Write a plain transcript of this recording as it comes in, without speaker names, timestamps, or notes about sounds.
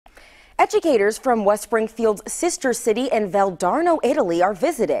Educators from West Springfield's sister city in Valdarno, Italy are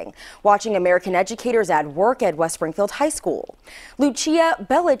visiting, watching American educators at work at West Springfield High School. Lucia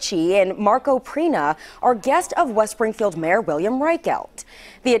Bellicci and Marco Prina are guests of West Springfield Mayor William Reichelt.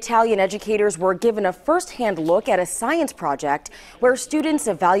 The Italian educators were given a first-hand look at a science project where students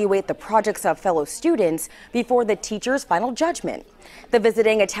evaluate the projects of fellow students before the teacher's final judgment. The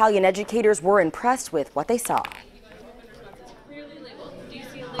visiting Italian educators were impressed with what they saw.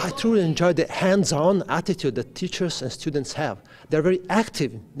 I truly enjoy the hands-on attitude that teachers and students have. They're very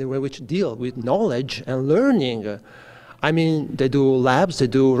active in the way which deal with knowledge and learning. I mean, they do labs, they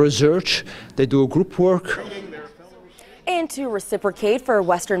do research, they do group work. And to reciprocate for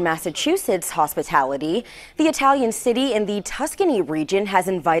Western Massachusetts hospitality, the Italian city in the Tuscany region has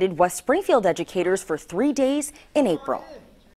invited West Springfield educators for 3 days in April.